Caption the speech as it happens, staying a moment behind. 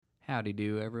Howdy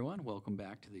do, everyone. Welcome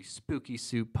back to the Spooky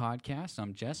Soup Podcast.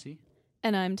 I'm Jesse.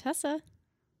 And I'm Tessa.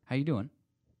 How you doing?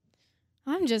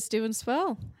 I'm just doing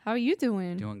swell. How are you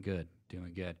doing? Doing good.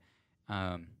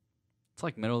 It's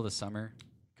like middle of the summer,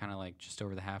 kind of like just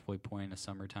over the halfway point of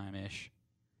summertime-ish.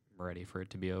 I'm ready for it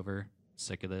to be over.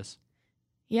 Sick of this.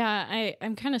 Yeah,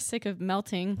 I'm kind of sick of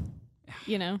melting,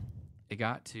 you know. It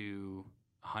got to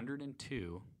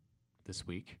 102 this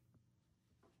week.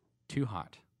 Too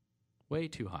hot. Way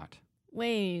too hot.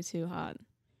 Way too hot.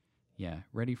 Yeah,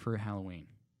 ready for Halloween.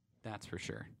 That's for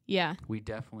sure. Yeah. We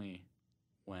definitely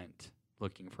went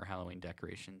looking for Halloween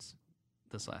decorations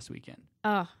this last weekend.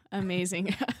 Oh,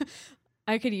 amazing.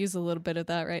 I could use a little bit of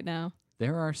that right now.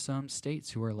 There are some states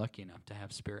who are lucky enough to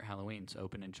have Spirit Halloweens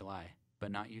open in July,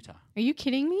 but not Utah. Are you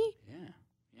kidding me?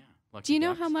 Yeah. Lucky Do you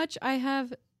know ducks. how much I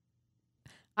have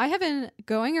been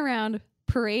going around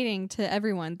parading to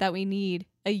everyone that we need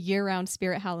a year-round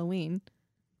Spirit Halloween.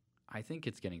 I think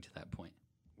it's getting to that point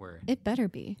where It better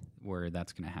be. where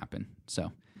that's going to happen.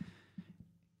 So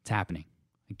it's happening.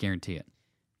 I guarantee it.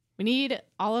 We need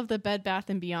all of the Bed Bath &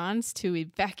 Beyonds to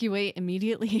evacuate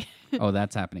immediately Oh,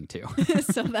 that's happening too.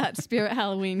 so that Spirit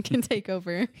Halloween can take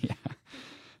over. Yeah.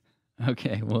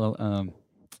 Okay. Well,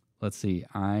 let's see.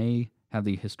 I have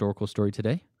the historical story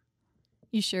today.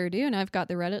 You sure do, and I've got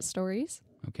the Reddit stories.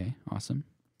 Okay. Awesome.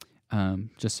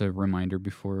 Just a reminder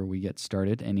before we get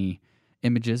started, any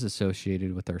images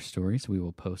associated with our stories, we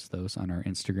will post those on our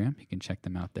Instagram. You can check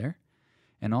them out there.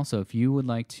 And also, if you would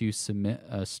like to submit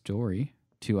a story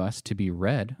to us to be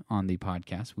read on the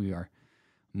podcast, we are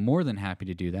more than happy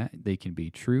to do that. They can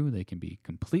be true. They can be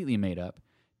completely made up.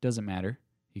 Doesn't matter.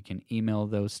 You can email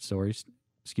those stories.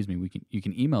 You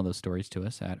can email those stories to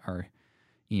us at our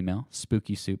email,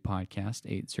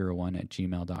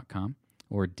 spookysouppodcast801@gmail.com,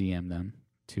 or DM them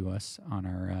to us on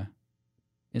our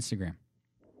Instagram.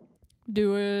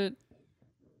 Do it.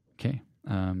 Okay.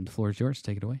 The floor is yours.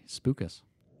 Take it away. Spook us.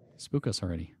 Spook us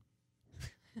already.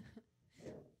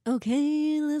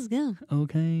 Okay, let's go.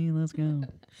 Okay, let's go.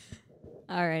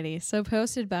 Alrighty, so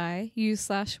posted by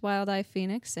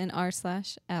u/WildEyePhoenix and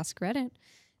r/AskReddit.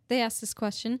 They asked this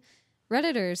question: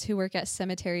 Redditors who work at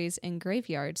cemeteries and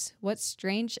graveyards, what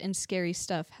strange and scary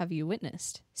stuff have you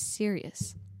witnessed?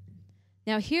 Serious.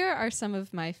 Now here are some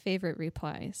of my favorite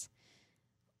replies.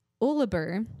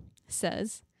 Oliver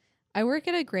says, I work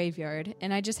at a graveyard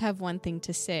and I just have one thing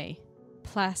to say.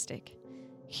 Plastic.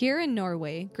 Here in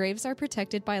Norway, graves are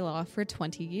protected by law for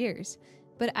 20 years,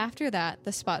 but after that,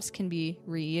 the spots can be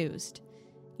reused.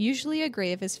 Usually a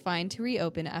grave is fine to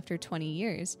reopen after 20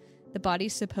 years. The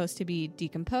body's supposed to be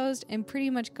decomposed and pretty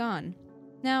much gone.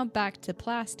 Now back to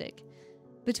plastic.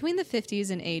 Between the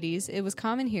 50s and 80s, it was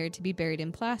common here to be buried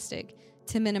in plastic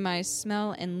to minimize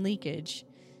smell and leakage.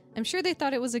 I'm sure they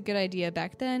thought it was a good idea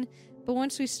back then, but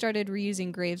once we started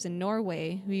reusing graves in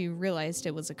Norway, we realized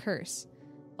it was a curse.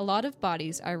 A lot of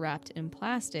bodies are wrapped in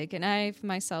plastic, and I've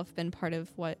myself been part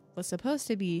of what was supposed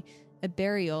to be a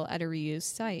burial at a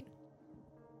reused site.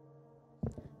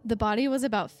 The body was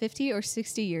about 50 or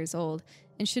 60 years old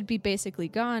and should be basically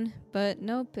gone, but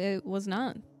nope, it was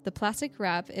not. The plastic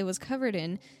wrap it was covered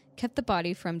in kept the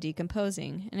body from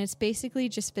decomposing, and it's basically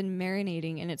just been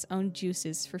marinating in its own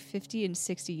juices for 50 and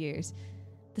 60 years.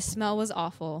 The smell was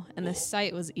awful, and the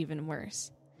sight was even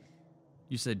worse.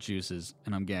 You said juices,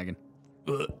 and I'm gagging.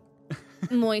 Ugh.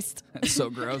 Moist. That's so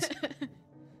gross.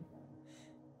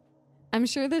 I'm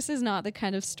sure this is not the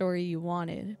kind of story you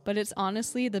wanted, but it's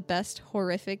honestly the best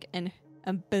horrific and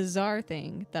a bizarre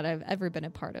thing that I've ever been a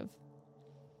part of.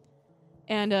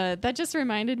 And that just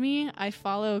reminded me, I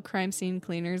follow crime scene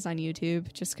cleaners on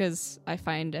YouTube just because I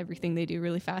find everything they do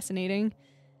really fascinating.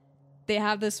 They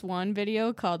have this one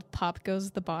video called Pop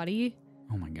Goes the Body.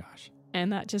 Oh my gosh.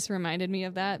 And that just reminded me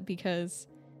of that because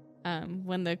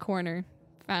when the coroner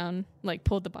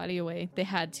pulled the body away, they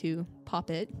had to pop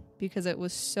it because it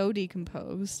was so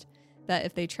decomposed that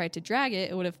if they tried to drag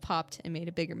it, it would have popped and made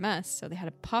a bigger mess. So they had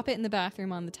to pop it in the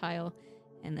bathroom on the tile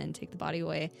and then take the body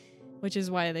away, which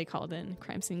is why they called in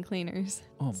crime scene cleaners.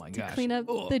 Oh my gosh. To clean up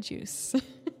the juice.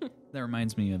 That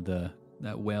reminds me of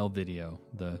that whale video.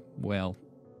 The whale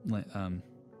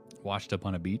washed up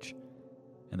on a beach,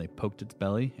 and they poked its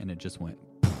belly, and it just went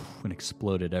poof, and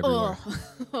exploded everywhere.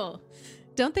 Oh.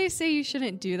 Don't they say you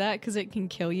shouldn't do that because it can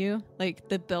kill you? Like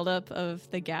the buildup of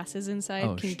the gases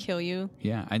inside can kill you?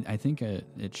 Yeah, I think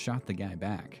it shot the guy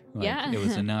back. Yeah. It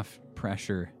was enough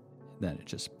pressure that it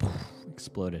just poof,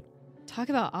 exploded. Talk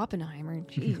about Oppenheimer.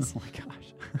 Jeez. Oh my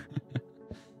gosh.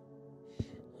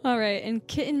 All right, and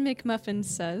Kitten McMuffin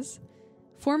says,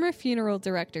 Former funeral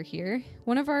director here.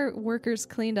 One of our workers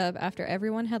cleaned up after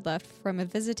everyone had left from a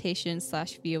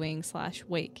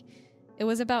visitation/viewing/wake. It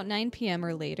was about 9 p.m.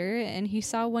 or later, and he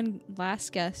saw one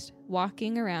last guest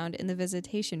walking around in the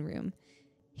visitation room.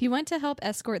 He went to help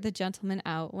escort the gentleman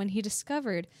out when he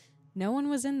discovered no one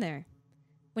was in there.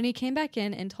 When he came back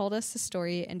in and told us the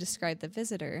story and described the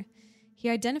visitor, he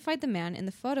identified the man in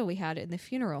the photo we had in the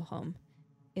funeral home.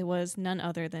 It was none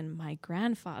other than my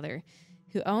grandfather,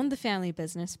 who owned the family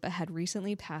business but had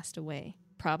recently passed away,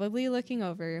 probably looking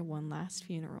over one last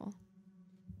funeral.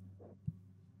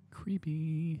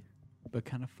 Creepy, but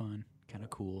kind of fun, kind of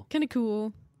cool. Kind of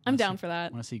cool. I'm down for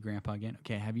that. Want to see Grandpa again?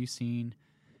 Okay, have you seen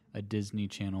a Disney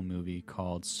Channel movie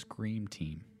called Scream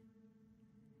Team?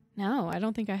 No, I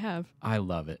don't think I have. I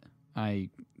love it. I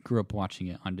grew up watching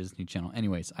it on Disney Channel.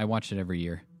 Anyways, I watch it every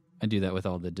year. I do that with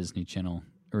all the Disney Channel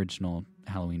original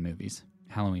Halloween movies.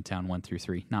 Halloween Town 1 through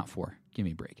 3, not 4. Give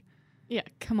me a break. Yeah,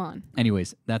 come on.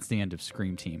 Anyways, that's the end of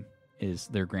Scream Team, is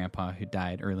their grandpa who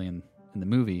died early in the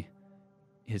movie.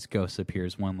 His ghost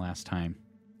appears one last time.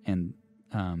 And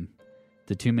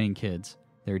the two main kids,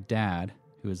 their dad,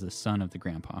 who is the son of the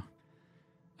grandpa,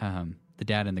 the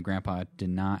dad and the grandpa did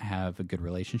not have a good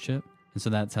relationship. And so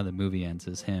that's how the movie ends,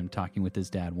 is him talking with his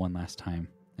dad one last time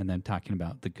and then talking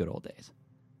about the good old days.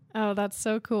 Oh, that's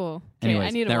so cool. Anyways, I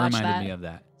need to that watch reminded me of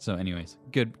that. So anyways,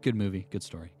 good movie, good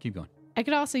story. Keep going. I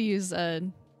could also use a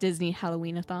Disney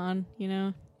Halloween-a-thon, you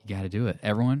know? You got to do it.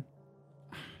 Everyone,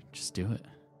 just do it.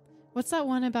 What's that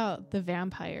one about the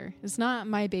vampire? It's not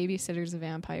My Babysitter's a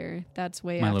Vampire. That's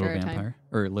way My after Little our Vampire? time.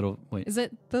 Or Little, wait. Is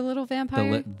it The Little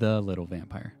Vampire? The Little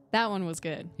Vampire. That one was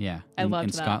good. Yeah. I loved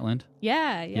in that. Scotland?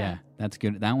 Yeah. That's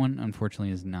good. That one,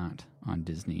 unfortunately, is not on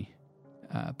Disney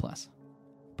Plus.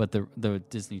 But the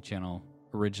Disney Channel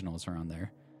originals are on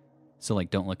there. So,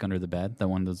 like, Don't Look Under the Bed. That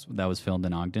one that was filmed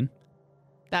in Ogden.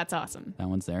 That's awesome. That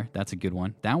one's there. That's a good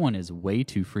one. That one is way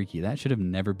too freaky. That should have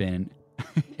never been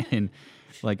in,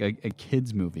 like, a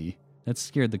kid's movie. That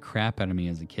scared the crap out of me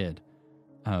as a kid.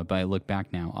 But I look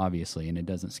back now, obviously, and it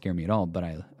doesn't scare me at all. But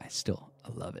I still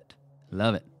love it.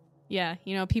 Love it. Yeah,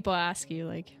 you know, people ask you,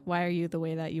 like, why are you the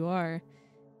way that you are?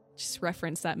 Just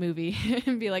reference that movie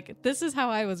and be like, this is how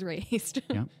I was raised.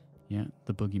 Yeah,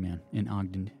 the Boogeyman in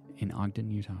Ogden,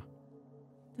 Utah.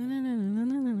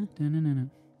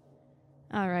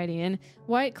 Alrighty, and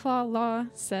White Claw Law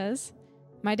says,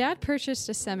 my dad purchased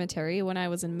a cemetery when I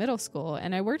was in middle school,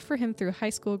 and I worked for him through high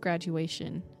school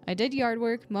graduation. I did yard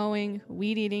work, mowing,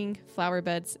 weed eating, flower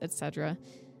beds, etc.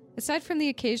 Aside from the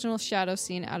occasional shadow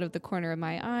seen out of the corner of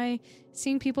my eye,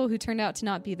 seeing people who turned out to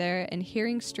not be there, and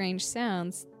hearing strange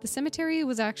sounds, the cemetery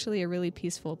was actually a really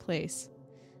peaceful place.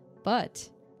 But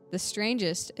the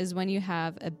strangest is when you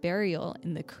have a burial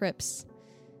in the crypts.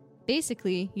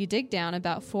 Basically, you dig down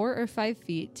about 4 or 5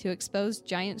 feet to expose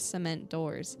giant cement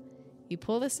doors. You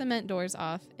pull the cement doors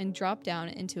off and drop down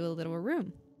into a little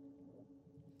room.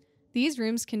 These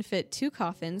rooms can fit 2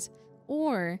 coffins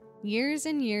or years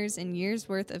and years and years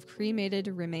worth of cremated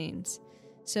remains.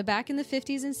 So back in the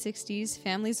 50s and 60s,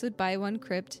 families would buy one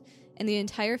crypt and the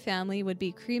entire family would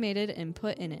be cremated and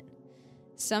put in it.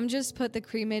 Some just put the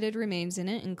cremated remains in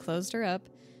it and closed her up,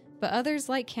 but others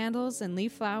light candles and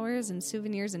leave flowers and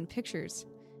souvenirs and pictures.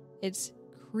 It's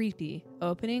creepy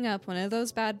opening up one of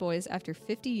those bad boys after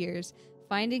 50 years,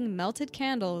 finding melted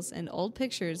candles and old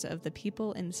pictures of the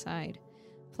people inside.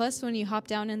 Plus, when you hop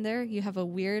down in there, you have a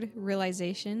weird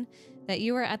realization that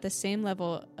you are at the same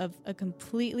level of a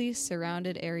completely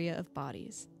surrounded area of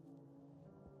bodies.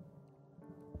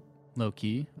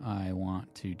 Low-key, I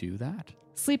want to do that.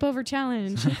 Sleepover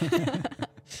challenge.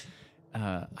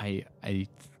 I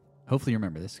hopefully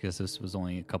remember this because this was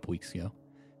only a couple weeks ago.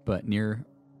 But near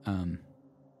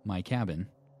my cabin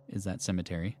is that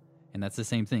cemetery, and that's the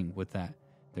same thing with that.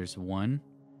 There's one.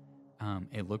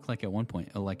 It looked like at one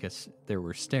point, there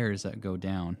were stairs that go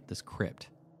down this crypt.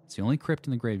 It's the only crypt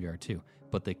in the graveyard too,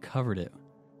 but they covered it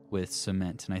with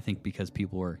cement, and I think because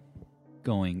people were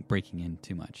breaking in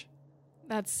too much.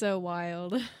 That's so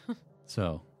wild.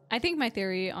 So I think my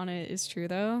theory on it is true,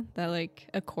 though, that, like,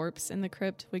 a corpse in the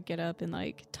crypt would get up and,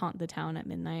 like, taunt the town at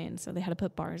midnight, and so they had to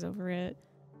put bars over it,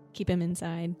 keep him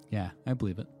inside. Yeah, I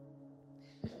believe it.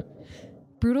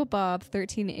 Brutal Bob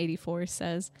 1384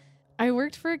 says, I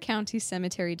worked for a county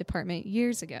cemetery department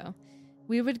years ago.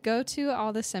 We would go to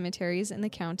all the cemeteries in the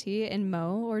county and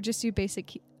mow or just do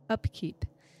basic upkeep.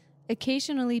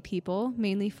 Occasionally people,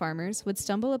 mainly farmers, would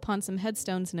stumble upon some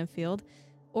headstones in a field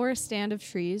or a stand of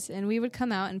trees, and we would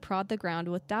come out and prod the ground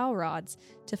with dowel rods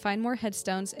to find more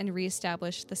headstones and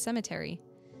reestablish the cemetery.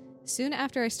 Soon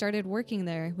after I started working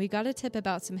there, we got a tip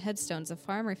about some headstones a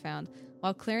farmer found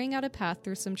while clearing out a path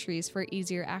through some trees for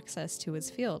easier access to his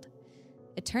field.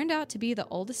 It turned out to be the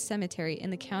oldest cemetery in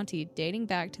the county dating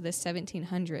back to the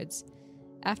 1700s.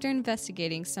 After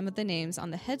investigating some of the names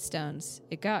on the headstones,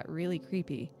 it got really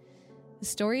creepy. The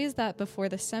story is that before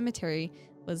the cemetery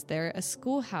was there, a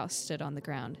schoolhouse stood on the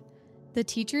ground. The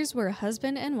teachers were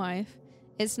husband and wife.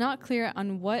 It's not clear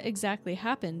on what exactly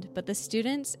happened, but the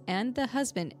students and the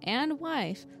husband and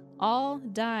wife all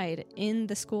died in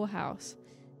the schoolhouse.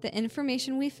 The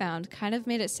information we found kind of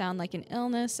made it sound like an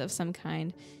illness of some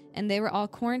kind, and they were all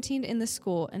quarantined in the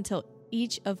school until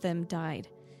each of them died.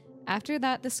 After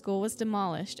that, the school was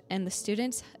demolished, and the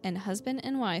students and husband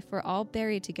and wife were all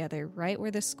buried together right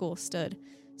where the school stood.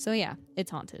 So yeah,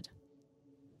 it's haunted.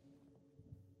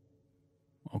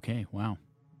 Okay, wow.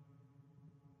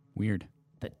 Weird.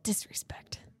 The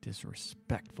disrespect.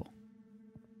 Disrespectful.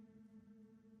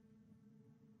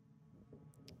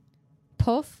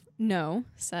 Pof No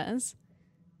says,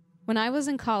 when I was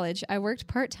in college, I worked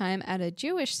part-time at a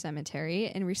Jewish cemetery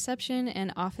in reception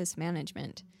and office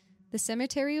management. The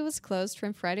cemetery was closed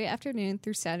from Friday afternoon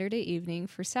through Saturday evening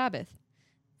for Sabbath.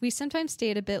 We sometimes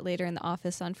stayed a bit later in the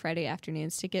office on Friday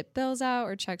afternoons to get bills out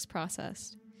or checks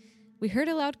processed. We heard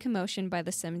a loud commotion by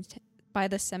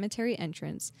the cemetery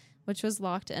entrance, which was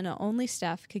locked and only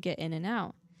staff could get in and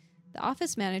out. The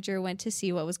office manager went to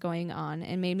see what was going on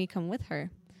and made me come with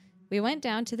her. We went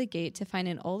down to the gate to find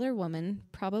an older woman,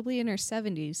 probably in her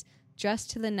 70s,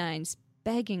 dressed to the nines,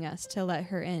 begging us to let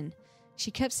her in. She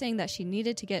kept saying that she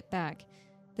needed to get back.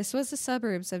 This was the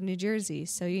suburbs of New Jersey,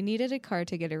 so you needed a car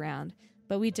to get around,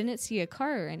 but we didn't see a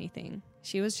car or anything.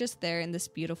 She was just there in this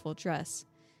beautiful dress.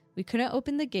 We couldn't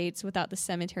open the gates without the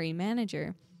cemetery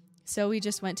manager, so we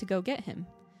just went to go get him.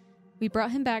 We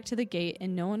brought him back to the gate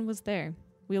and no one was there.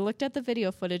 We looked at the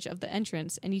video footage of the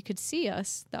entrance and you could see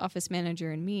us, the office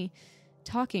manager and me,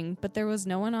 talking, but there was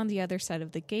no one on the other side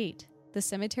of the gate. The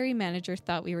cemetery manager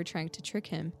thought we were trying to trick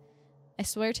him. I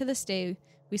swear to this day,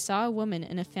 we saw a woman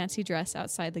in a fancy dress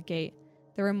outside the gate.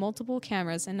 There were multiple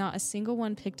cameras and not a single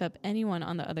one picked up anyone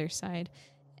on the other side,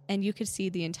 and you could see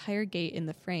the entire gate in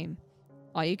the frame.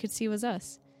 All you could see was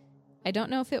us. I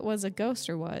don't know if it was a ghost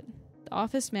or what. The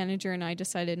office manager and I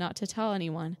decided not to tell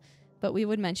anyone, but we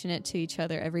would mention it to each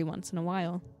other every once in a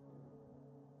while.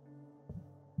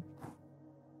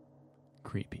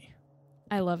 Creepy.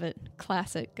 I love it.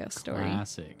 Classic ghost story.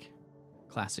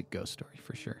 Classic ghost story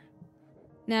for sure.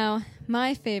 Now,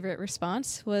 my favorite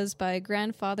response was by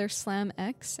Grandfather Slam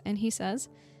X, and he says,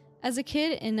 as a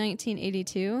kid in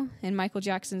 1982, and Michael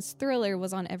Jackson's Thriller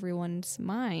was on everyone's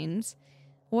minds,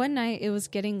 one night it was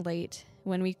getting late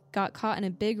when we got caught in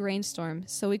a big rainstorm,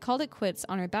 so we called it quits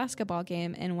on our basketball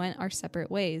game and went our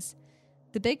separate ways.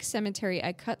 The big cemetery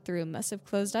I cut through must have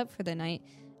closed up for the night,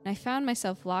 and I found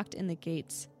myself locked in the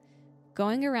gates.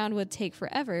 Going around would take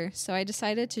forever, so I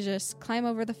decided to just climb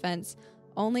over the fence,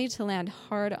 only to land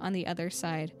hard on the other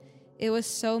side. It was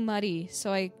so muddy,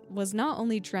 so I was not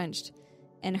only drenched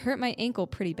and hurt my ankle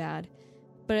pretty bad,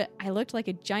 but I looked like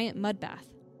a giant mud bath.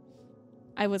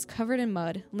 I was covered in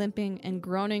mud, limping and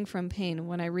groaning from pain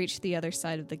when I reached the other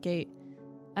side of the gate.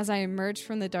 As I emerged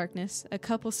from the darkness, a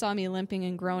couple saw me limping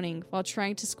and groaning while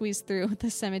trying to squeeze through the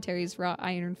cemetery's wrought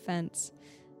iron fence.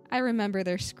 I remember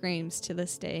their screams to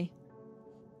this day.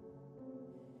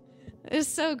 It's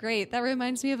so great. That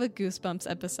reminds me of a Goosebumps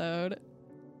episode.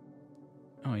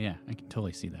 Oh yeah, I can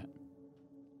totally see that.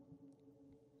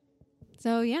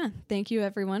 So yeah, thank you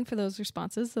everyone for those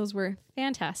responses. Those were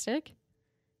fantastic.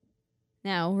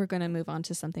 Now we're going to move on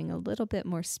to something a little bit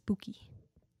more spooky.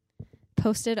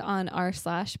 Posted on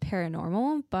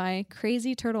r/paranormal by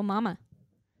Crazy Turtle Mama.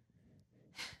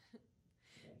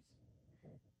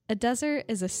 A desert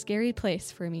is a scary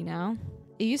place for me now.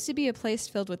 It used to be a place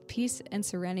filled with peace and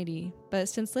serenity, but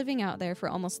since living out there for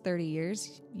almost 30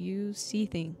 years, you see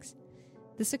things.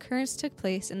 This occurrence took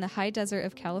place in the high desert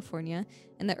of California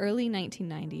in the early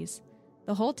 1990s.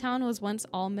 The whole town was once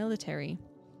all military.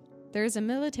 There is a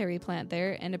military plant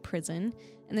there and a prison,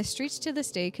 and the streets to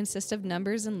this day consist of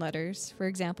numbers and letters, for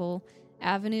example,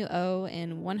 Avenue O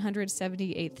and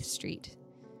 178th Street.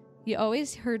 You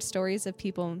always heard stories of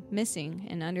people missing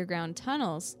in underground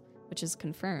tunnels, which is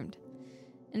confirmed.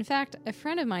 In fact, a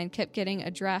friend of mine kept getting a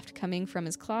draft coming from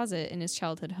his closet in his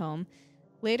childhood home.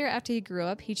 Later, after he grew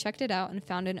up, he checked it out and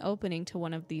found an opening to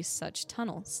one of these such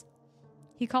tunnels.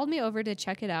 He called me over to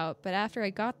check it out, but after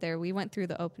I got there, we went through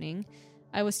the opening.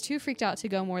 I was too freaked out to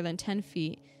go more than 10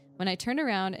 feet when I turned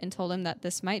around and told him that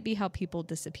this might be how people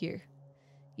disappear.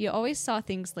 You always saw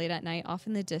things late at night off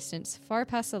in the distance, far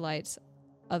past the lights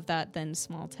of that then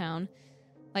small town.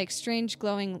 like strange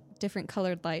glowing different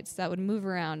colored lights that would move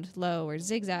around low or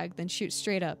zigzag then shoot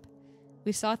straight up.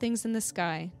 We saw things in the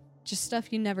sky, just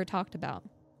stuff you never talked about.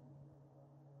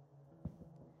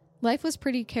 Life was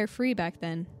pretty carefree back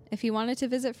then. If you wanted to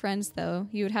visit friends, though,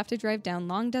 you would have to drive down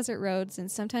long desert roads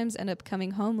and sometimes end up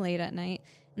coming home late at night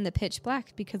in the pitch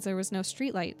black because there was no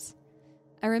streetlights.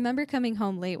 I remember coming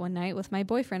home late one night with my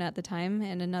boyfriend at the time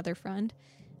and another friend,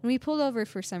 and we pulled over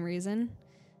for some reason.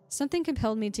 Something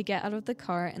compelled me to get out of the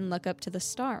car and look up to the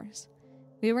stars.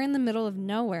 We were in the middle of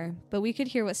nowhere, but we could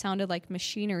hear what sounded like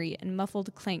machinery and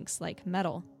muffled clanks like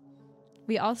metal.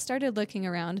 We all started looking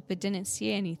around but didn't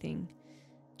see anything.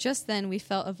 Just then, we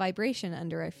felt a vibration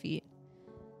under our feet.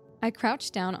 I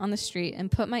crouched down on the street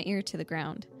and put my ear to the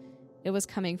ground. It was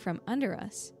coming from under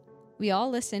us. We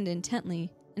all listened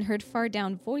intently and heard far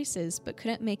down voices but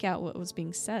couldn't make out what was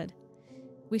being said.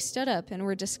 We stood up and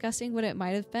were discussing what it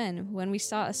might have been when we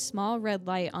saw a small red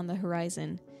light on the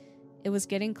horizon. It was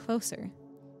getting closer.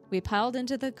 We piled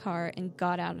into the car and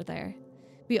got out of there.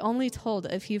 We only told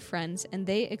a few friends and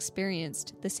they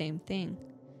experienced the same thing.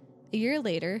 A year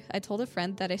later, I told a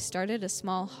friend that I started a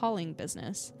small hauling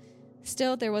business.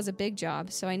 Still, there was a big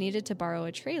job, so I needed to borrow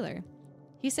a trailer.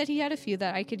 He said he had a few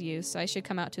that I could use, so I should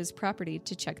come out to his property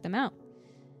to check them out.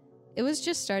 It was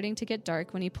just starting to get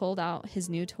dark when he pulled out his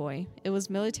new toy. It was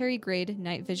military-grade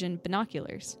night vision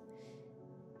binoculars.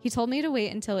 He told me to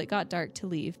wait until it got dark to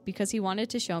leave because he wanted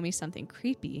to show me something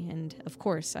creepy, and of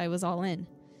course, I was all in.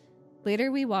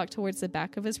 Later, we walked towards the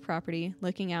back of his property,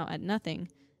 looking out at nothing.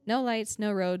 No lights,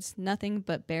 no roads, nothing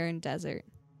but barren desert.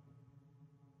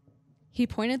 He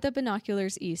pointed the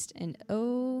binoculars east, and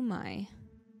oh my.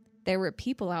 There were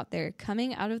people out there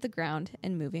coming out of the ground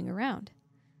and moving around.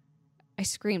 I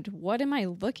screamed, "What am I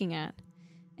looking at?"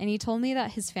 And he told me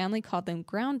that his family called them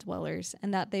ground dwellers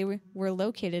and that they were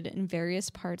located in various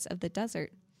parts of the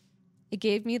desert. It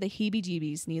gave me the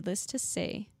heebie-jeebies, needless to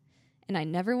say, and I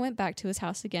never went back to his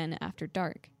house again after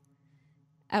dark.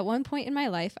 At one point in my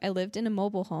life, I lived in a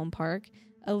mobile home park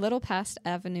a little past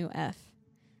Avenue F.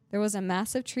 There was a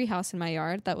massive treehouse in my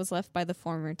yard that was left by the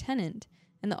former tenant,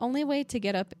 and the only way to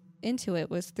get up into it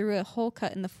was through a hole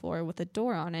cut in the floor with a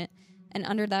door on it, and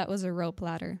under that was a rope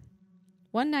ladder.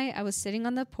 One night, I was sitting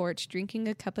on the porch drinking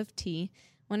a cup of tea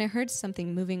when I heard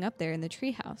something moving up there in the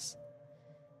treehouse.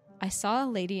 I saw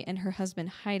a lady and her husband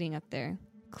hiding up there.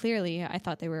 Clearly, I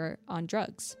thought they were on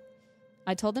drugs.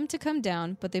 I told them to come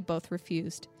down, but they both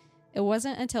refused. It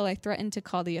wasn't until I threatened to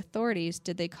call the authorities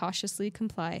did they cautiously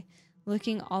comply,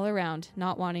 looking all around,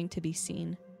 not wanting to be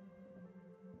seen.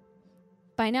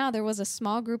 By now, there was a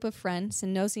small group of friends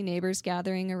and nosy neighbors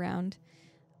gathering around.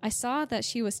 I saw that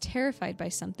she was terrified by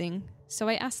something, so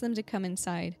I asked them to come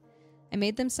inside. I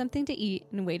made them something to eat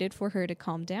and waited for her to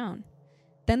calm down.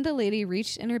 Then the lady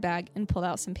reached in her bag and pulled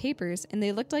out some papers, and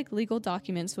they looked like legal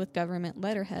documents with government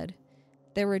letterhead.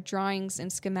 There were drawings and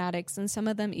schematics, and some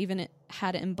of them even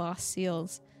had embossed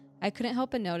seals. I couldn't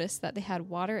help but notice that they had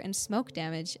water and smoke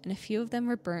damage, and a few of them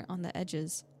were burnt on the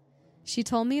edges. She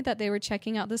told me that they were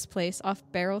checking out this place off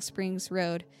Barrel Springs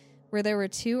Road, where there were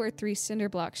 2 or 3 cinder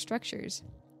block structures.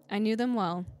 I knew them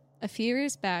well. A few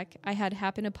years back, I had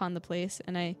happened upon the place,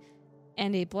 and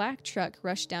a black truck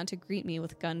rushed down to greet me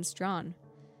with guns drawn.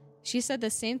 She said the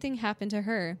same thing happened to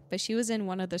her, but she was in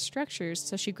one of the structures,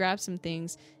 so she grabbed some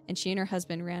things, and she and her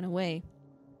husband ran away.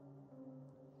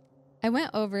 I went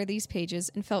over these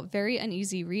pages and felt very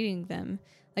uneasy reading them,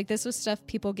 like this was stuff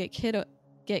people get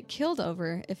killed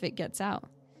over if it gets out.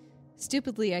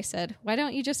 Stupidly, I said, "Why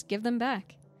don't you just give them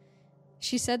back?"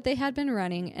 She said they had been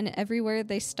running, and everywhere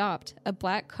they stopped, a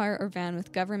black car or van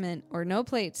with government or no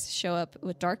plates show up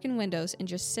with darkened windows and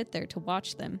just sit there to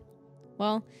watch them.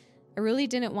 Well, I really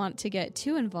didn't want to get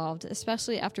too involved,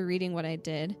 especially after reading what I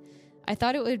did. I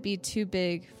thought it would be too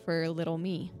big for little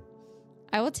me.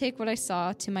 I will take what I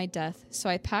saw to my death, so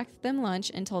I packed them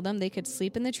lunch and told them they could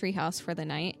sleep in the treehouse for the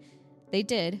night. They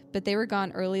did, but they were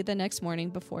gone early the next morning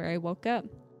before I woke up.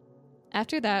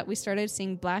 After that, we started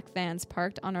seeing black vans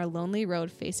parked on our lonely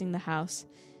road facing the house.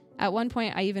 At one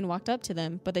point, I even walked up to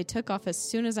them, but they took off as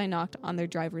soon as I knocked on their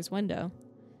driver's window.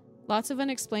 Lots of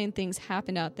unexplained things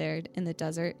happened out there in the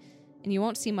desert, and you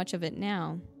won't see much of it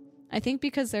now. I think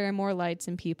because there are more lights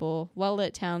and people,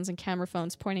 well-lit towns, and camera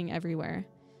phones pointing everywhere.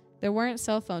 There weren't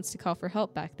cell phones to call for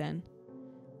help back then.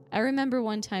 I remember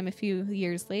one time a few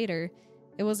years later,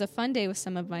 it was a fun day with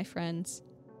some of my friends.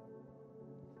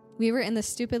 We were in the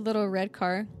stupid little red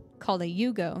car called a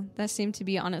Yugo that seemed to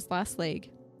be on its last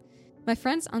leg. My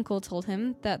friend's uncle told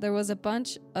him that there was a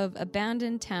bunch of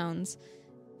abandoned towns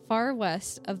far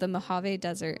west of the Mojave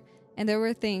Desert, and there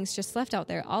were things just left out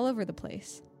there all over the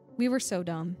place. We were so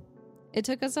dumb. It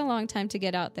took us a long time to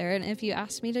get out there, and if you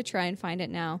asked me to try and find it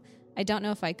now, I don't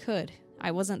know if I could.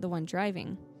 I wasn't the one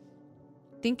driving.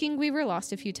 Thinking we were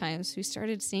lost a few times, we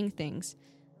started seeing things.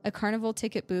 A carnival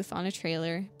ticket booth on a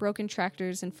trailer, broken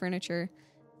tractors and furniture,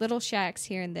 little shacks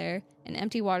here and there, and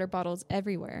empty water bottles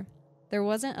everywhere. There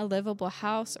wasn't a livable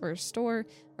house or a store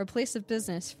or place of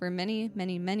business for many,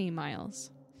 many, many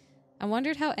miles. I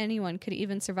wondered how anyone could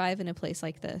even survive in a place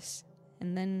like this.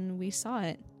 And then we saw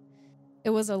it. It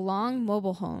was a long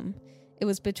mobile home. It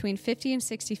was between 50 and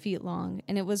 60 feet long,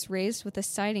 and it was raised with a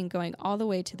siding going all the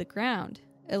way to the ground.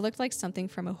 It looked like something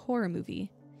from a horror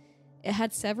movie. It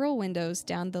had several windows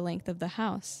down the length of the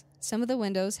house. Some of the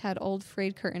windows had old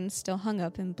frayed curtains still hung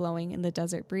up and blowing in the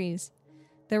desert breeze.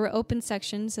 There were open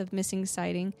sections of missing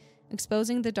siding,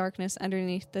 exposing the darkness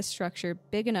underneath the structure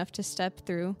big enough to step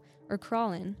through or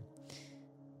crawl in.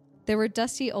 There were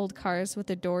dusty old cars with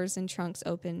the doors and trunks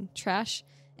open, trash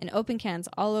and open cans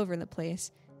all over the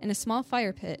place, and a small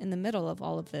fire pit in the middle of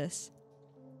all of this.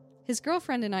 His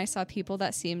girlfriend and I saw people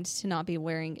that seemed to not be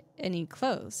wearing any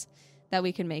clothes, that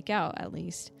we could make out, at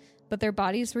least, but their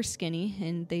bodies were skinny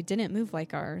and they didn't move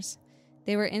like ours.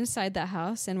 They were inside that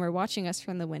house and were watching us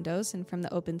from the windows and from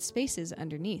the open spaces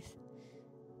underneath.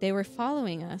 They were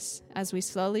following us as we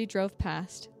slowly drove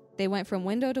past. They went from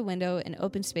window to window and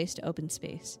open space to open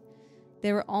space.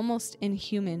 They were almost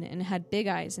inhuman and had big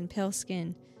eyes and pale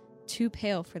skin, too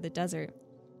pale for the desert.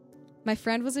 My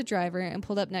friend was a driver and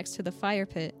pulled up next to the fire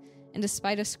pit, and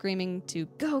despite us screaming to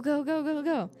go, go, go, go,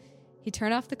 go, he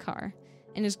turned off the car,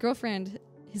 and his girlfriend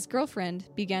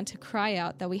began to cry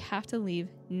out that we have to leave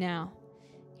now.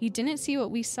 He didn't see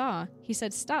what we saw. He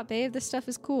said, "Stop, babe, this stuff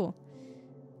is cool."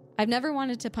 I've never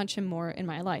wanted to punch him more in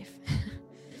my life.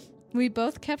 We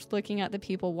both kept looking at the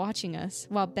people watching us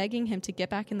while begging him to get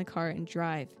back in the car and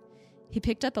drive. He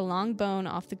picked up a long bone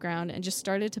off the ground and just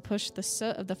started to push the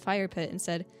soot of the fire pit and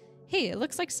said, "Hey, it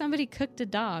looks like somebody cooked a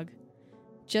dog."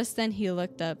 Just then he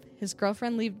looked up. His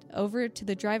girlfriend leaped over to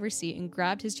the driver's seat and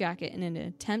grabbed his jacket in an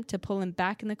attempt to pull him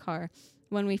back in the car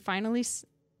when he finally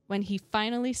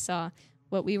saw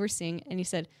what we were seeing, and he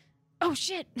said, "Oh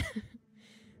shit!"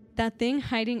 That thing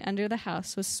hiding under the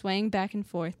house was swaying back and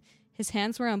forth. His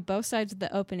hands were on both sides of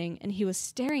the opening, and he was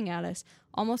staring at us,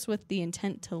 almost with the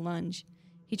intent to lunge.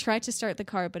 He tried to start the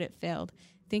car, but it failed.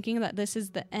 Thinking that this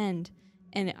is the end,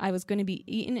 and I was going to be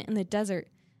eaten in the desert,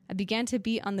 I began to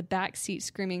beat on the back seat,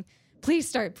 screaming, "Please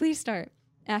start, please start."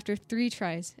 After 3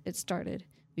 tries, it started.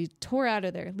 We tore out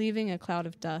of there, leaving a cloud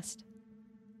of dust.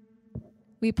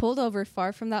 We pulled over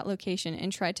far from that location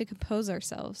and tried to compose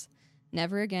ourselves.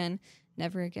 Never again,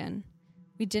 never again.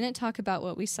 We didn't talk about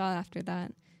what we saw after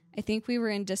that. I think we were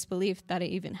in disbelief that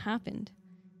it even happened.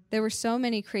 There were so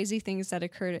many crazy things that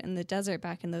occurred in the desert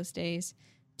back in those days,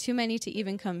 too many to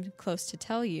even come close to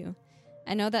tell you.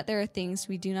 I know that there are things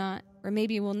we do not, or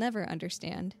maybe will never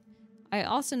understand. I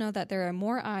also know that there are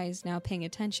more eyes now paying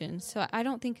attention, so I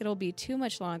don't think it'll be too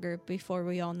much longer before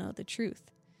we all know the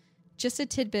truth. Just a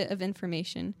tidbit of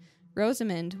information.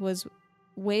 Rosamond was,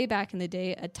 way back in the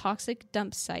day, a toxic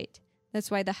dump site.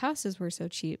 That's why the houses were so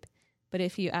cheap. But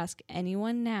if you ask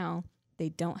anyone now, they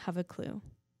don't have a clue.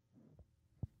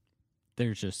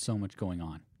 There's just so much going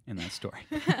on in that story.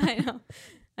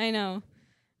 I know.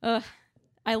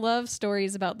 I love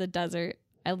stories about the desert.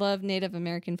 I love Native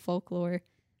American folklore.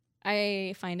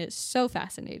 I find it so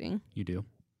fascinating. You do?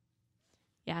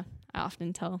 Yeah, I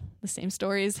often tell the same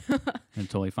stories. And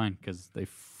totally fine, because they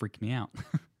freak me out.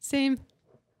 Same.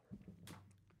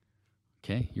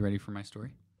 Okay, you ready for my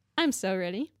story? I'm so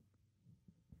ready.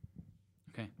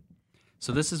 Okay.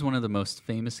 So this is one of the most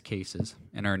famous cases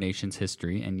in our nation's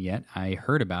history, and yet I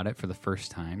heard about it for the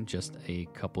first time just a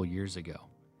couple years ago.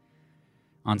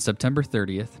 On September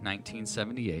 30th,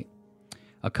 1978,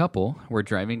 a couple were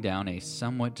driving down a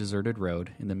somewhat deserted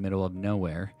road in the middle of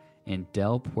nowhere in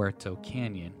Del Puerto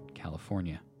Canyon,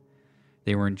 California.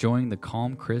 They were enjoying the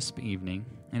calm, crisp evening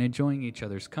and enjoying each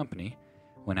other's company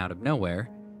when out of nowhere,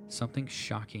 something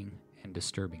shocking and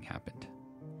disturbing happened.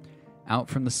 Out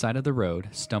from the side of the road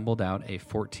stumbled out a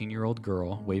 14-year-old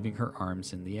girl waving her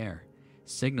arms in the air,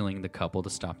 signaling the couple to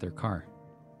stop their car.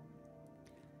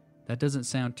 That doesn't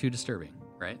sound too disturbing,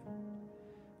 right?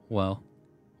 Well,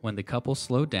 when the couple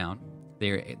slowed down,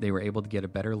 they were able to get a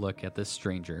better look at this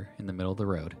stranger in the middle of the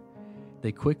road.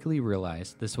 They quickly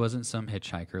realized this wasn't some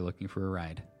hitchhiker looking for a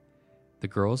ride. The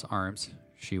girl's arms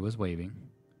she was waving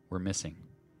were missing.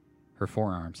 Her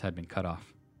forearms had been cut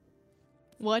off.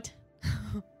 What?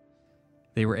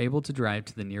 They were able to drive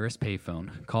to the nearest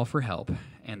payphone, call for help,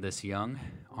 and this young,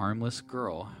 armless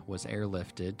girl was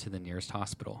airlifted to the nearest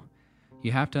hospital.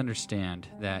 You have to understand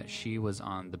that she was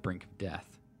on the brink of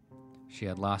death. She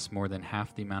had lost more than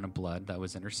half the amount of blood that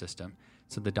was in her system,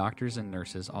 so the doctors and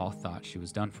nurses all thought she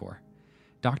was done for.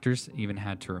 Doctors even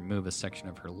had to remove a section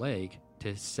of her leg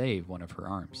to save one of her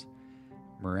arms.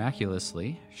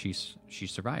 Miraculously, she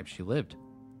survived. She lived.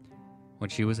 When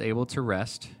she was able to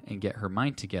rest and get her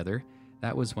mind together,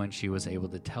 that was when she was able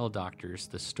to tell doctors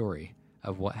the story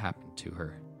of what happened to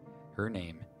her. Her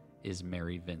name is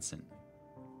Mary Vincent.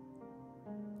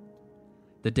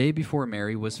 The day before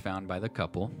Mary was found by the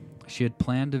couple, she had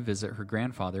planned to visit her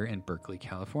grandfather in Berkeley,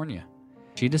 California.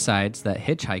 She decides that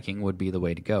hitchhiking would be the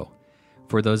way to go.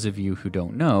 For those of you who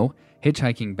don't know,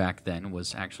 hitchhiking back then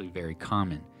was actually very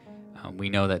common. We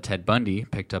know that Ted Bundy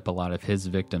picked up a lot of his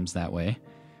victims that way.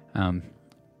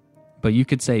 But you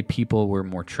could say people were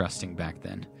more trusting back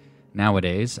then.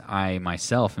 Nowadays, I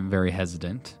myself am very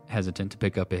hesitant to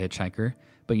pick up a hitchhiker,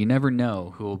 but you never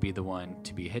know who will be the one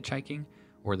to be hitchhiking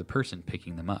or the person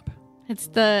picking them up. It's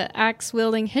the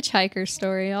axe-wielding hitchhiker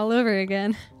story all over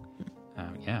again.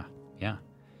 Yeah.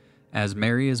 As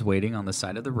Mary is waiting on the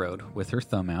side of the road with her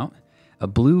thumb out, a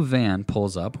blue van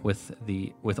pulls up with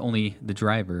only the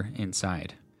driver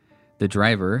inside. The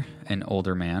driver, an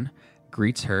older man,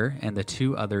 greets her and the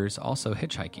two others also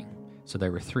hitchhiking. So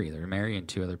there were three. There were Mary and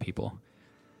two other people.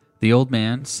 The old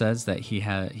man says that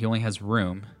he only has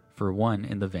room for one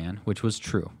in the van, which was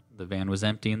true. The van was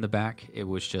empty in the back. It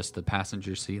was just the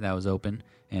passenger seat that was open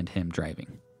and him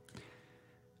driving.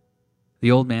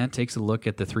 The old man takes a look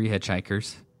at the three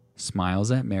hitchhikers,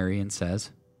 smiles at Mary and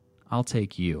says, "I'll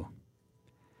take you."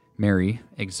 Mary,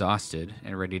 exhausted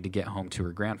and ready to get home to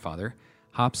her grandfather,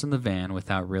 hops in the van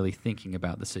without really thinking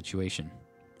about the situation.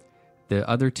 The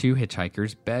other two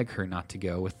hitchhikers beg her not to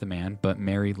go with the man, but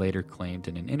Mary later claimed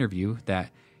in an interview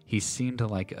that he seemed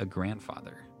like a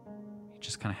grandfather. He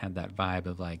just kind of had that vibe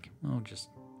of like,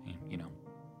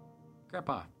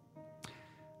 Grandpa.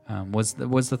 Was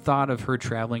the thought of her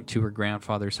traveling to her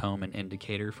grandfather's home an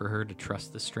indicator for her to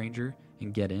trust the stranger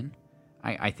and get in?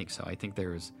 I think so. I think there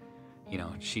was,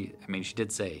 she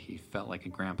did say he felt like a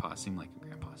grandpa, seemed like a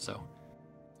grandpa, so.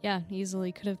 Yeah,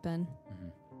 easily could have been. Mm-hmm.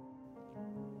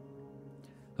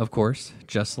 Of course,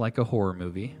 just like a horror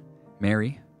movie,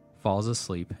 Mary falls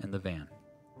asleep in the van.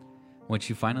 When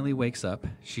she finally wakes up,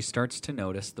 she starts to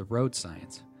notice the road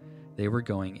signs. They were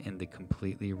going in the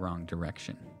completely wrong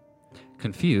direction.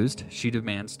 Confused, she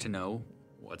demands to know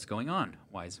what's going on.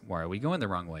 Why are we going the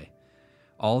wrong way?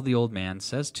 All the old man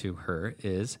says to her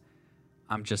is,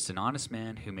 "I'm just an honest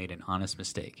man who made an honest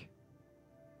mistake."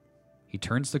 He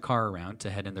turns the car around to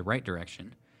head in the right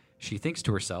direction. She thinks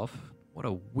to herself, what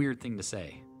a weird thing to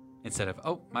say, instead of,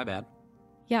 "Oh, my bad."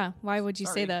 Yeah, why would you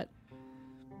Sorry. say that?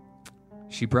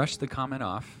 She brushed the comment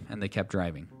off, and they kept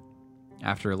driving.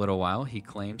 After a little while, he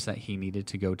claims that he needed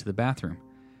to go to the bathroom.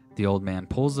 The old man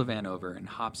pulls the van over and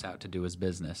hops out to do his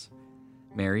business.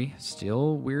 Mary,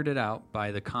 still weirded out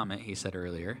by the comment he said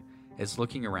earlier, is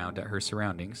looking around at her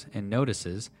surroundings and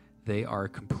notices they are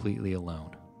completely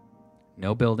alone.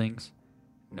 No buildings,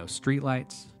 no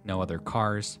streetlights, no other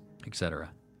cars,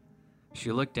 etc.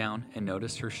 She looked down and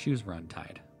noticed her shoes were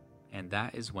untied, and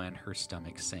that is when her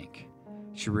stomach sank.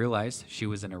 She realized she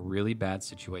was in a really bad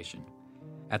situation.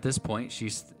 At this point,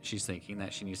 she's thinking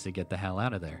that she needs to get the hell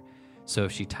out of there. So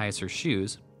if she ties her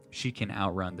shoes, she can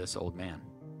outrun this old man.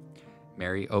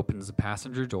 Mary opens the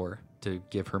passenger door to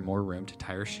give her more room to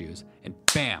tie her shoes, and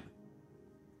bam!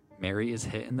 Mary is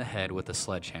hit in the head with a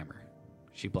sledgehammer.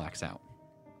 She blacks out.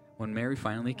 When Mary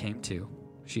finally came to,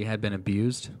 she had been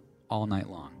abused all night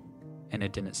long, and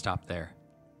it didn't stop there.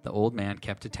 The old man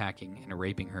kept attacking and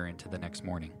raping her into the next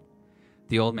morning.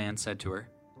 The old man said to her,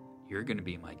 "You're going to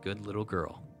be my good little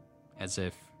girl," as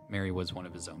if Mary was one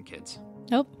of his own kids.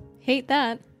 Nope, hate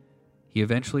that. He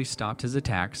eventually stopped his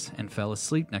attacks and fell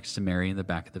asleep next to Mary in the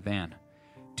back of the van.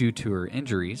 Due to her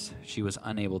injuries, she was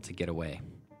unable to get away.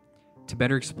 To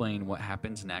better explain what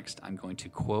happens next, I'm going to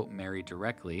quote Mary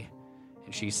directly,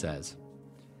 and she says,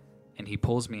 "And he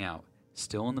pulls me out,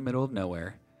 still in the middle of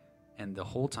nowhere, and the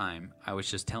whole time I was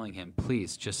just telling him,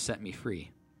 'Please, just set me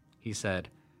free.' He said,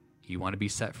 'You want to be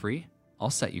set free? I'll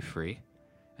set you free.'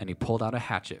 And he pulled out a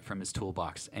hatchet from his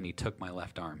toolbox, and he took my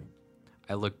left arm.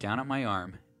 I looked down at my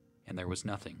arm, and there was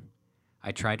nothing.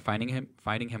 I tried fighting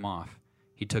him off.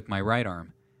 He took my right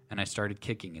arm, and I started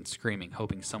kicking and screaming,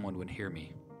 hoping someone would hear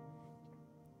me."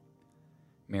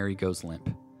 Mary goes limp,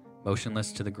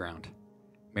 motionless to the ground.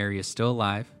 Mary is still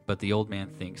alive, but the old man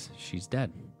thinks she's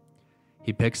dead.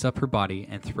 He picks up her body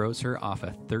and throws her off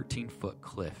a 13-foot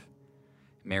cliff.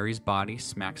 Mary's body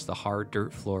smacks the hard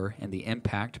dirt floor, and the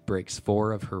impact breaks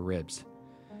 4 of her ribs.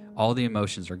 All the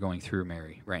emotions are going through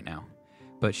Mary right now,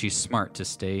 but she's smart to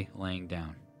stay laying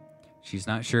down. She's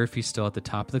not sure if he's still at the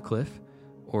top of the cliff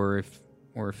or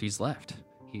if he's left.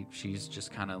 She's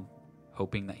just kind of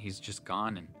hoping that he's just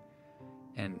gone,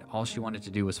 and all she wanted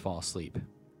to do was fall asleep.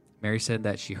 Mary said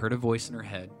that she heard a voice in her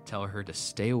head tell her to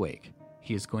stay awake.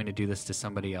 He is going to do this to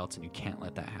somebody else, and you can't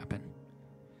let that happen.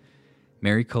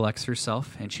 Mary collects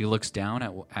herself, and she looks down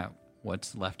at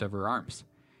what's left of her arms.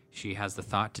 She has the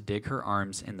thought to dig her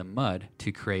arms in the mud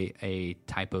to create a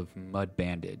type of mud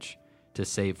bandage to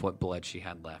save what blood she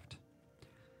had left.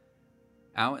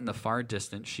 Out in the far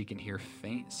distance, she can hear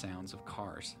faint sounds of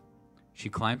cars. She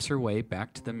climbs her way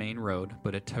back to the main road,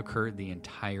 but it took her the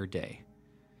entire day.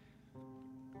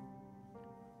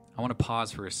 I want to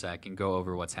pause for a sec and go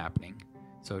over what's happening.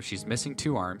 So she's missing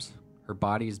 2 arms, her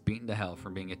body is beaten to hell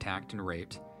from being attacked and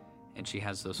raped, and she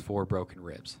has those 4 broken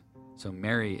ribs. So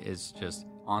Mary is just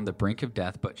on the brink of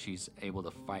death, but she's able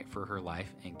to fight for her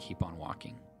life and keep on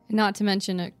walking. Not to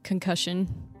mention a concussion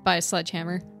by a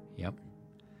sledgehammer. Yep.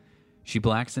 She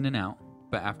blacks in and out,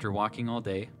 but after walking all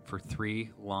day for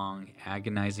 3 long,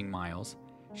 agonizing miles,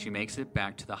 she makes it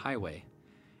back to the highway.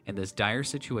 In this dire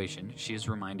situation, she is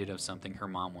reminded of something her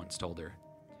mom once told her.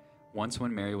 Once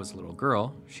when Mary was a little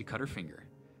girl, she cut her finger.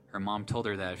 Her mom told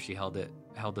her that if she held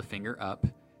the finger up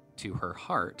to her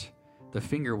heart, the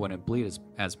finger wouldn't bleed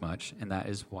as much, and that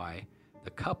is why the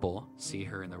couple see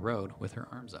her in the road with her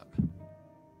arms up.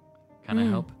 Kind of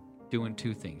help doing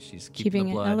 2 things. She's keeping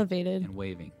the blood it elevated and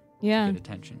waving to Yeah. get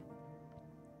attention.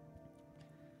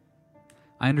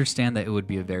 I understand that it would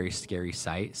be a very scary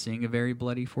sight seeing a very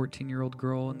bloody 14-year-old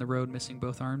girl in the road missing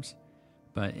both arms,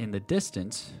 but in the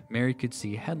distance, Mary could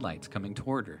see headlights coming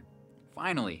toward her.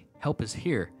 Finally, help is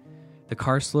here. The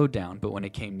car slowed down, but when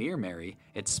it came near Mary,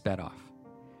 it sped off.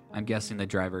 I'm guessing the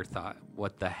driver thought,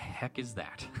 "What the heck is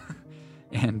that?"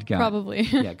 and Probably.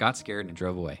 got scared and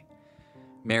drove away.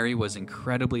 Mary was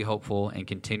incredibly hopeful and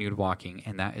continued walking,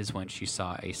 and that is when she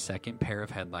saw a second pair of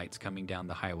headlights coming down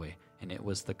the highway, and it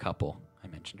was the couple I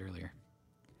mentioned earlier.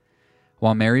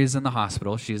 While Mary is in the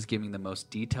hospital, she is giving the most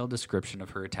detailed description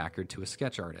of her attacker to a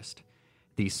sketch artist.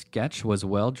 The sketch was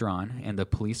well drawn, and the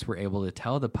police were able to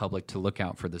tell the public to look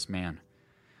out for this man.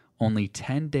 Only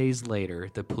 10 days later,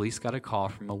 the police got a call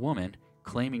from a woman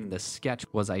claiming the sketch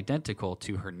was identical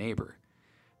to her neighbor.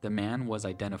 The man was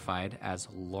identified as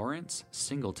Lawrence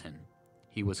Singleton.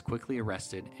 He was quickly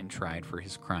arrested and tried for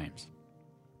his crimes.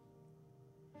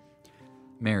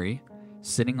 Mary,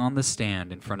 sitting on the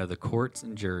stand in front of the courts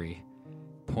and jury,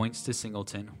 points to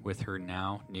Singleton with her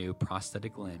now new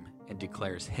prosthetic limb and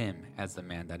declares him as the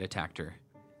man that attacked her.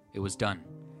 It was done.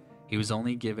 He was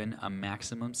only given a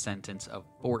maximum sentence of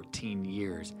 14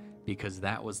 years because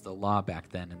that was the law back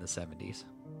then in the 70s.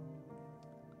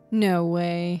 No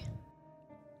way.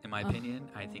 In my opinion,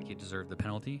 I think he deserved the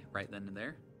penalty right then and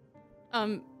there.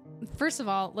 First of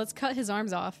all, let's cut his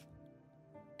arms off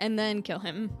and then kill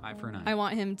him. Eye for an eye. I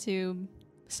want him to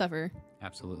suffer.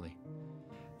 Absolutely.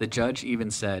 The judge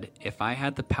even said, "If I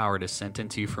had the power to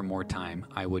sentence you for more time,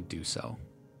 I would do so."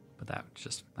 But that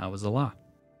was the law.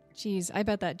 Jeez, I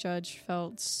bet that judge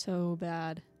felt so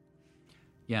bad.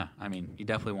 Yeah, I mean, he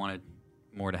definitely wanted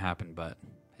more to happen, but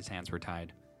his hands were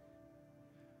tied.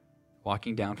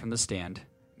 Walking down from the stand,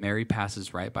 Mary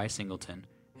passes right by Singleton,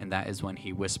 and that is when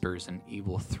he whispers an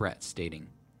evil threat stating,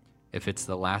 "If it's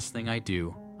the last thing I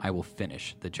do, I will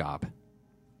finish the job."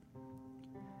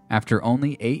 After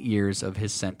only 8 years of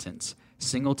his sentence,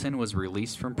 Singleton was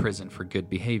released from prison for good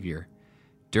behavior.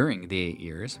 During the 8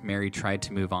 years, Mary tried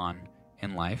to move on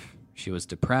in life. She was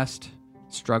depressed,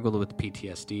 struggled with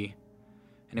PTSD,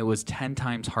 and it was 10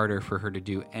 times harder for her to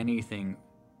do any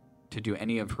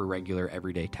of her regular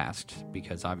everyday tasks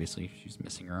because obviously she's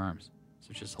missing her arms.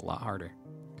 So it's just a lot harder.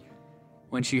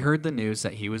 When she heard the news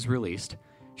that he was released,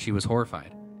 she was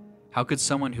horrified. How could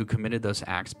someone who committed those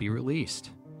acts be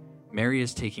released? Mary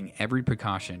is taking every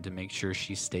precaution to make sure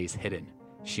she stays hidden.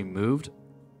 She moved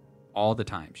all the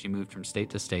time. She moved from state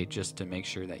to state just to make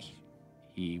sure that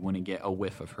he wouldn't get a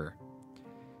whiff of her.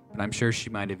 But I'm sure she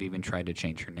might have even tried to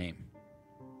change her name.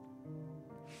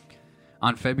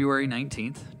 On February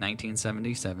 19th,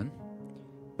 1977,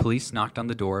 police knocked on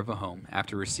the door of a home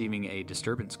after receiving a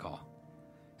disturbance call.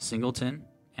 Singleton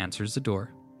answers the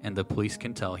door, and the police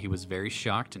can tell he was very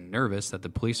shocked and nervous that the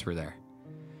police were there.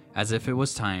 As if it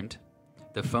was timed,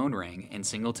 the phone rang and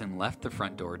Singleton left the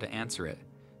front door to answer it.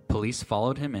 Police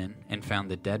followed him in and found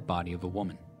the dead body of a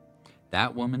woman.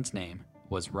 That woman's name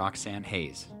was Roxanne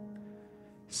Hayes.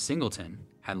 Singleton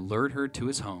had lured her to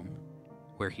his home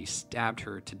where he stabbed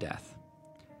her to death.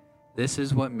 This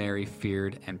is what Mary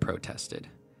feared and protested.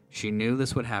 She knew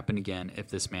this would happen again if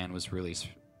this man was released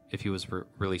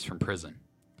from prison.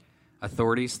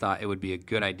 Authorities thought it would be a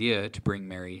good idea to bring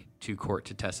Mary to court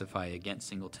to testify against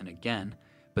Singleton again,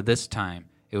 but this time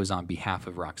it was on behalf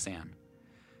of Roxanne.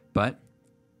 But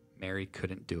Mary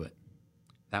couldn't do it.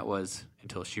 That was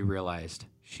until she realized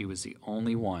she was the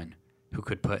only one who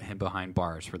could put him behind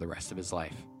bars for the rest of his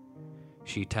life.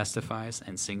 She testifies,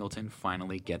 and Singleton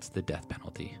finally gets the death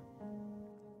penalty.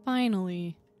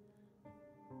 Finally.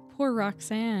 Poor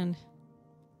Roxanne.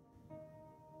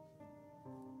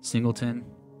 Singleton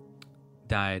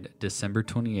died December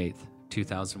 28th,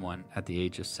 2001, at the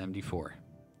age of 74.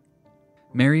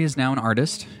 Mary is now an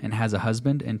artist and has a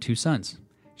husband and 2 sons.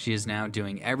 She is now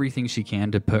doing everything she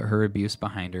can to put her abuse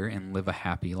behind her and live a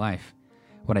happy life.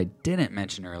 What I didn't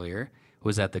mention earlier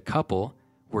was that the couple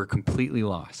were completely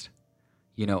lost.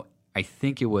 I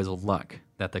think it was luck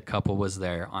that the couple was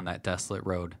there on that desolate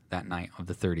road that night of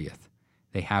the 30th.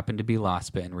 They happened to be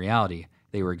lost, but in reality,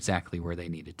 they were exactly where they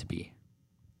needed to be.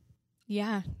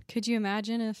 Yeah. Could you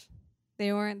imagine if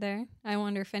they weren't there? I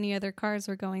wonder if any other cars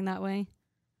were going that way.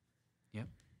 Yep.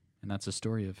 And that's the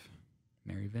story of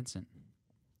Mary Vincent.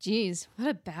 Jeez, what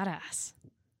a badass.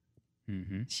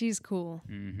 Mm-hmm. She's cool.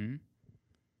 Mm-hmm.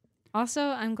 Also,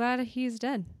 I'm glad he's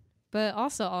dead. But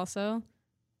also,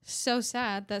 so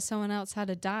sad that someone else had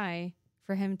to die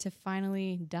for him to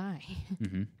finally die.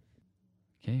 Mm-hmm.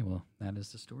 Okay, well, that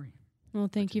is the story. Well,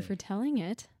 thank you for telling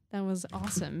it. That was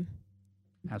awesome.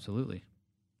 Absolutely.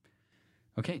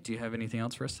 Okay, do you have anything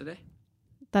else for us today?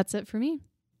 That's it for me.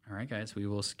 All right, guys, we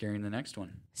will scare you in the next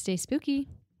one. Stay spooky.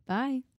 Bye.